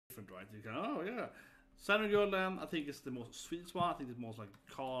different, right? You can, oh yeah. Senryu, I think it's the most sweet one. I think it's the most like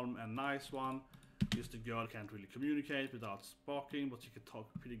calm and nice one. Just the girl can't really communicate without sparking, but she can talk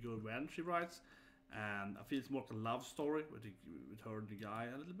pretty good when she writes. And I feel it's more like a love story with her and the guy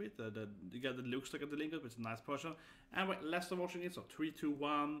a little bit. The guy that looks like a delinquent, but it's a nice person. And we're less than watching it, so 3, 2,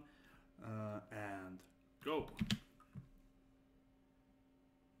 1, and go.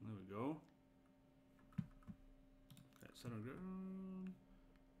 There we go. Okay, so good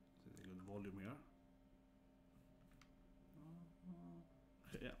volume here.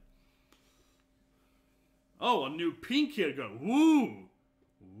 Okay, yeah. Oh, a new pink hair girl. Woo!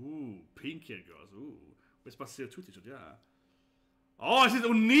 Ooh, pink hair girls. Ooh. Where's my CO2 t-shirt? Yeah. Oh, it's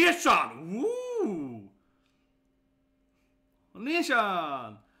ONEE-CHAN! Woo!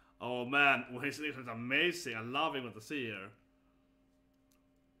 ONEE-CHAN! Oh man, his is amazing. I love him what I see here.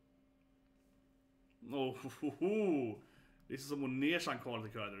 Oh, this is some ONEE-CHAN quality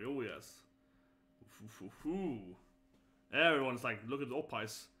character. Oh yes. Everyone's like, look at the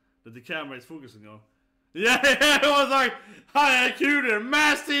OPPAIs that the camera is focusing on. Yeah, it was like, hi, cuter,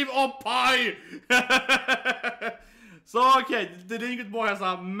 massive OPPAI! So, okay, the delinquent boy has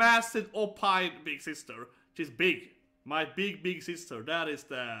a massive OPPAI big sister. She's big. My big sister. That is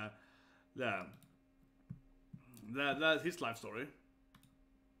that's his life story.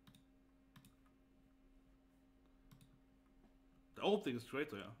 The old thing is great,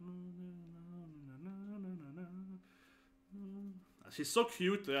 though, yeah. She's so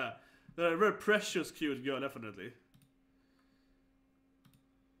cute, yeah. They're a very precious, cute girl, definitely.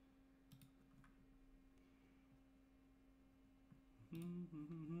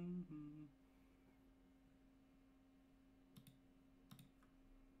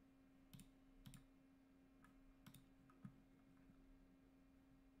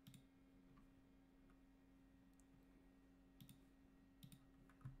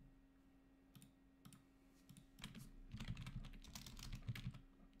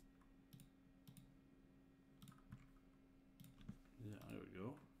 Yeah, there we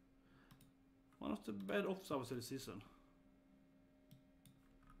go. One of the best ops hours of the season.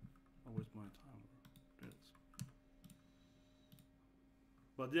 I'll waste my time.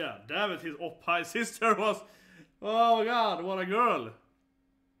 But yeah, damn it, his OPPAI sister was... Oh my god, what a girl!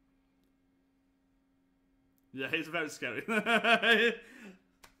 Yeah, he's very scary.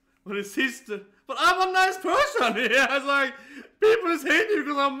 But his sister... But I'm a nice person! Yeah, it's like... People just hate you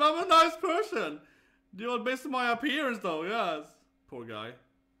because I'm a nice person! Based on my appearance though, yes. Poor guy.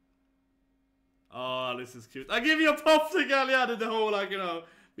 Oh, this is cute. I give you a popsicle! Yeah, the whole, like, you know...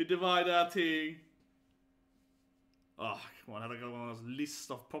 We divide that thing. Oh, come on, I got one of those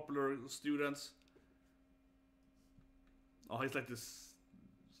lists of popular students. Oh, he's like this.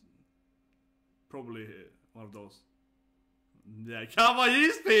 Probably one of those. Yeah,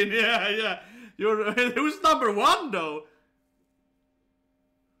 Kawaii spin. Yeah. You're who's number 1 though?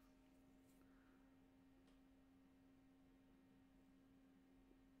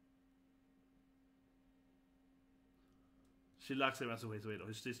 She likes him as a way.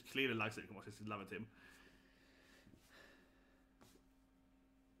 She clearly likes him. Come on, she's loving him.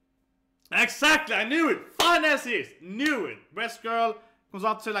 Exactly, I knew it! Fine as is! Knew it! Best girl comes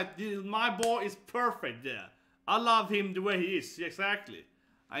up to like, my boy is perfect, yeah. I love him the way he is, exactly.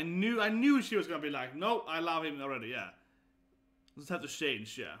 I knew she was gonna be like, no, I love him already, yeah. Just have to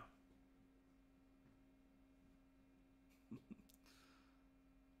change, yeah.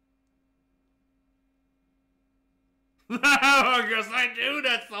 Because I do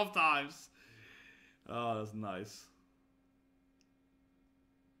that sometimes. Oh, that's nice.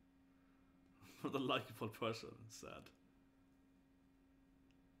 What a likable person, sad.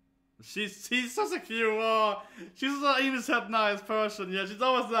 She's such a cute, she's such an innocent, nice person, yeah, she's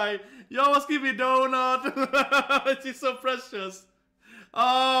always like, you always give me donut, she's so precious.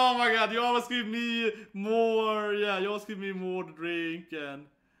 Oh my god, you always give me more, yeah, you always give me more to drink, and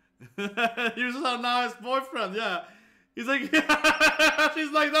you're such a nice boyfriend, yeah. He's like,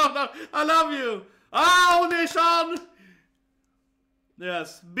 she's like, no, I love you. Ah, ONEE-CHAN!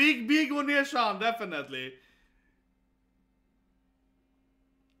 Yes, big ONEE-CHAN, definitely.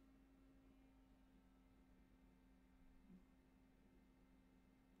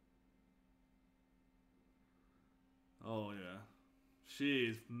 Oh yeah, she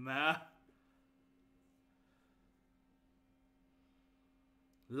is mad.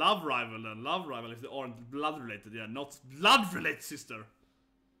 Love rival then, love rival if they aren't blood related, yeah, not blood related sister.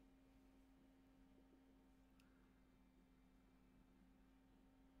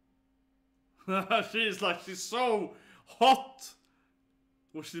 She's like, she's so hot.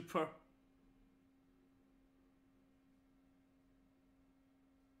 Was she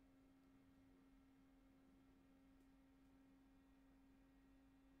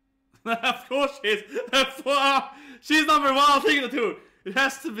Of course she is. She's number one. I'm thinking the two. It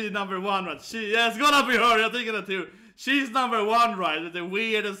has to be number one, right? Yeah, it's gonna be her. I'm thinking the two. She's number one, right? The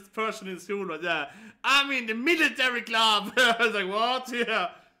weirdest person in school, right? Yeah. I'm in the military club. I was like, what? Yeah.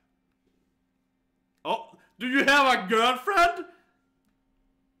 Oh, do you have a girlfriend?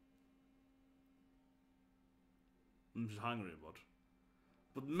 She's hungry,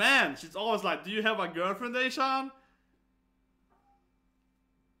 but man, she's always like, do you have a girlfriend, ONEE-CHAN?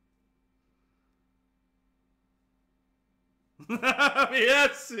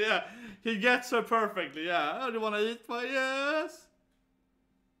 Yes, yeah. He gets her perfectly, yeah. Oh, do you want to eat my yes?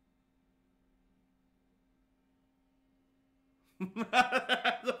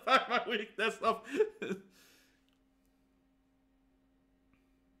 The fact my weakness of...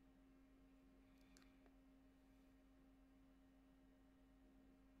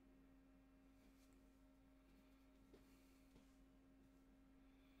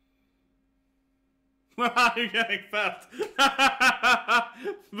 You're getting fat.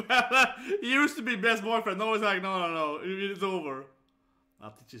 He used to be best boyfriend. Now he's like, no, it's over. I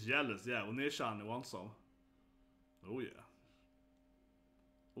think she's jealous. Yeah, ONEE-CHAN wants some. Oh yeah.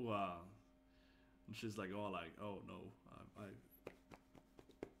 Wow. And she's like, oh no,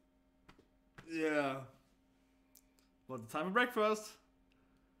 yeah. But the time of breakfast.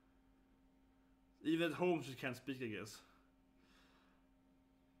 Even at home, she can't speak, I guess.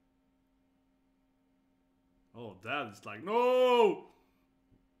 Oh, Dad is like, no!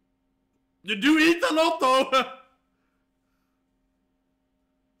 You do eat a lot, though!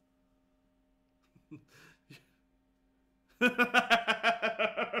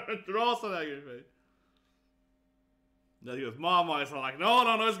 Draws an angry face. Then he goes, Mama is like,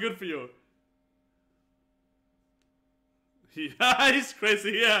 no, it's good for you. He's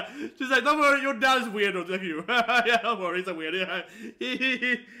crazy, yeah. She's like, don't worry, your dad is weirdo like you. Yeah, don't worry, he's a weirdo.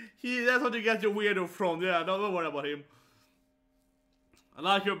 Yeah. That's what you get your weirdo from. Yeah, don't worry about him. I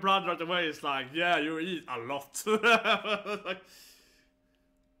like your brother right away. It's like, yeah, you eat a lot. Like,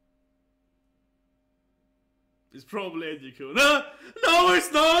 it's probably educated. No,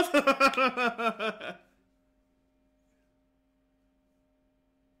 it's not.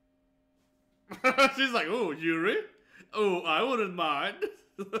 She's like, oh, Yuri. Oh, I wouldn't mind.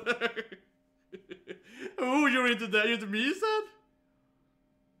 Oh, you're into that? You're into me, son?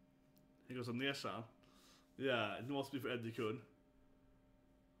 He goes on ONEE-CHAN. Yeah, it must be for Eddie-kun.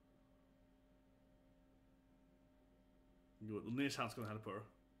 Good. ONEE-CHAN's gonna help her.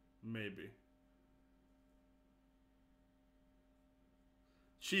 Maybe.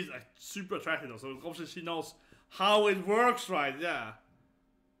 She's like super attractive though, so obviously she knows how it works, right? Yeah.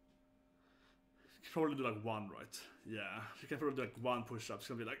 She can probably do like one, right? Yeah. She can probably do like one push-up. She's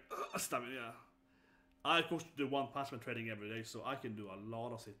gonna be like, stamina, yeah. I of course do one punchman training every day, so I can do a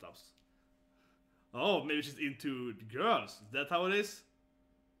lot of sit-ups. Oh, maybe she's into girls. Is that how it is?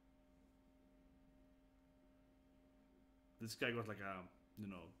 This guy got like a,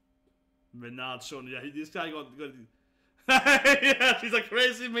 menage shown. Yeah, this guy got yeah, she's a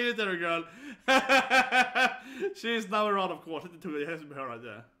crazy military girl. She's now around, of course. It has to be her right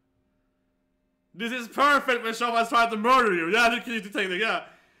there. This is perfect when someone's trying to murder you. Yeah, you need to take the, yeah.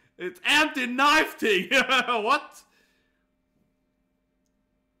 It's anti-knife thing. What?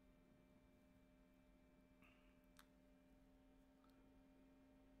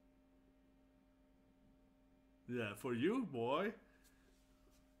 Yeah, for you, boy.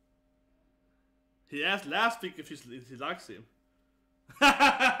 He asked last week if he likes him.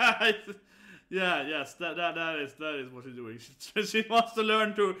 Yeah, yes, that is what she's doing. She wants to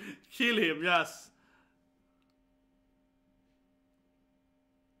learn to kill him. Yes.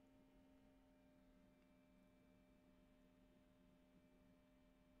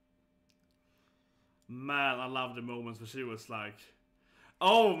 Man, I love the moments where she was like,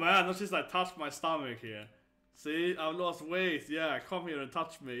 "Oh man," and she's like, "Touch my stomach here. See, I've lost weight. Yeah, come here and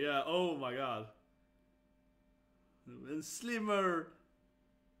touch me. Yeah, oh my god." And slimmer.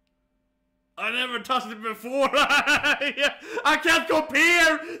 I never touched it before. Yeah, I can't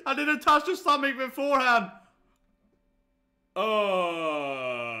compare. I didn't touch your stomach beforehand.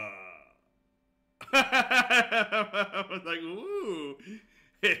 Oh. I was like, ooh.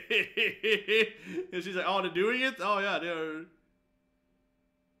 And she's like, oh, they're doing it? Oh yeah, they're.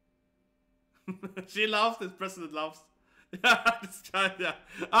 She loves this president loves. Yeah, this guy, yeah.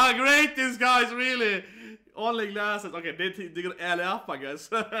 Ah, great, this guy's really. Only glasses. Okay, they're gonna alley up, I guess.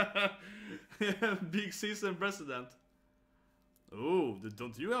 Big season president. Oh,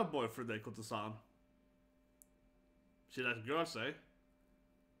 don't you have a boyfriend there, Koto-san? She likes girls, eh?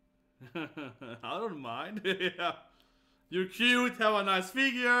 I don't mind. Yeah. You're cute, have a nice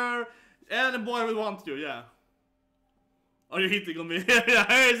figure, and a boy will want you, yeah. Are you hitting on me? Yeah,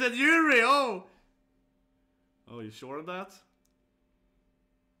 hey, is that Yuri? Oh! Oh, you sure of that?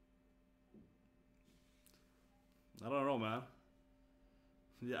 I don't know, man.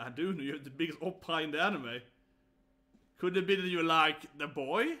 Yeah, I do know you're the biggest OPPAI in the anime. Could it be that you like the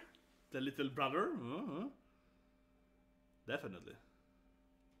boy? The little brother? Definitely.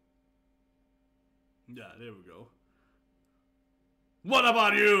 Yeah, there we go. What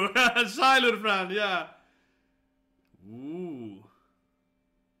about you? Childhood friend, yeah. Ooh.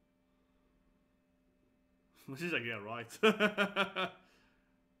 She's like, yeah, right.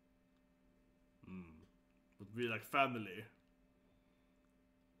 Would be like family.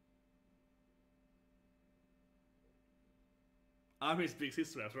 I'm his big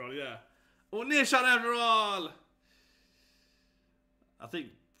sister after all, yeah. ONEE-CHAN after all! I think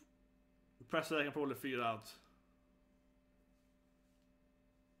the president can probably figure out.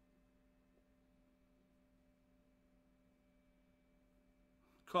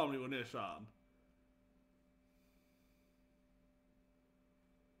 Call me ONEE-CHAN.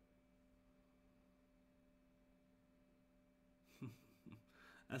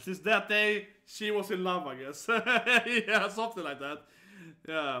 And since that day, she was in love, I guess. Yeah, something like that.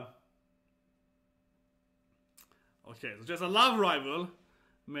 Yeah. Okay, so just a love rival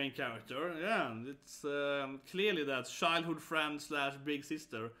main character. Yeah, and it's clearly that childhood friend slash big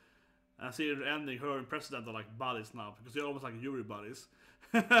sister. And see the ending, her and President are like buddies now, because they're almost like Yuri buddies.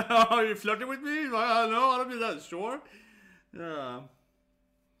 Are you flirting with me? No, I don't do that, sure. Yeah.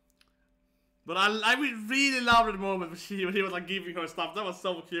 But I really loved the moment when he was like giving her stuff. That was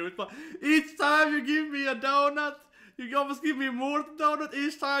so cute. But each time you give me a donut, you always give me more donut.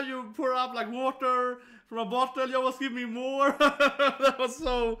 Each time you pour up like water from a bottle, you always give me more. That was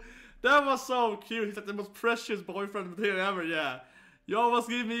so cute. He's like the most precious boyfriend material ever. Yeah. You always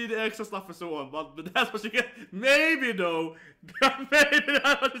give me the extra stuff and so on, but that's what you get. Maybe though, maybe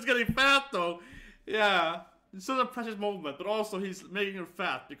that's what he's getting fat though. Yeah. It's such a precious moment, but also he's making her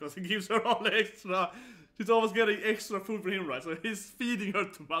fat because he gives her all the extra. She's always getting extra food for him, right? So he's feeding her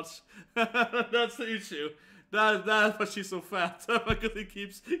too much. That's the issue. That's why she's so fat, because he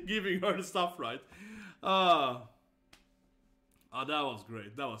keeps giving her the stuff, right? Oh, that was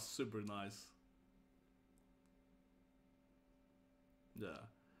great. That was super nice. Yeah.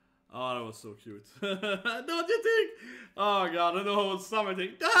 Oh, that was so cute. Don't you think? Oh god, I know whole stomach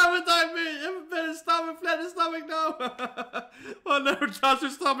thing. Haven't I been in stomach, flat stomach now? I never touched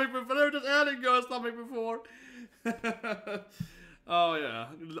your stomach before. I never touched any girl's stomach before. Oh yeah,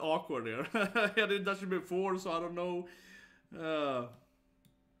 a little awkward there. I didn't touch it before, so I don't know.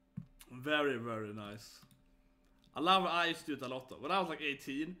 Very, very nice. I love I used to do it a lot though. When I was like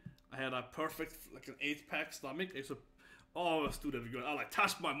 18, I had a perfect, like an 8-pack stomach. I used to always do that going, I like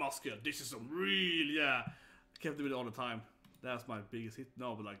touch my muscle. This is some real, yeah. I kept doing it all the time. That's my biggest hit.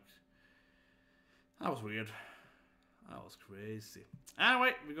 No, but like, that was weird. That was crazy.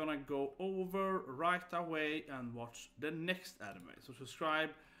 Anyway, we're gonna go over right away and watch the next anime. So subscribe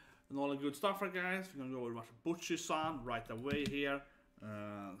and all the good stuff, right, guys. We're gonna go over and watch OPPAI right away here.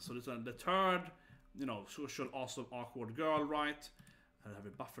 So this is the third, you know, social, awesome, awkward girl, right? I have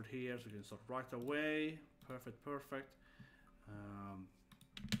it buffered here, so we can start right away. Perfect, perfect.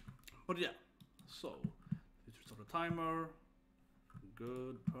 But yeah, so let's start the timer.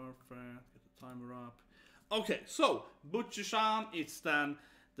 Good, perfect. Get the timer up. Okay, so OPPAI-CHAN, it's then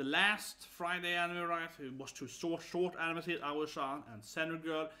the last Friday anime, right? We watched two short animes here, OPPAI-CHAN and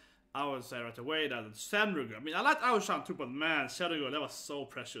Senryu. I would say right away that it's Senryu. I mean, I like OPPAI-CHAN too, but man, Senryu, that was so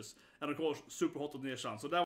precious. And of course, super hot on ONEE-CHAN. So that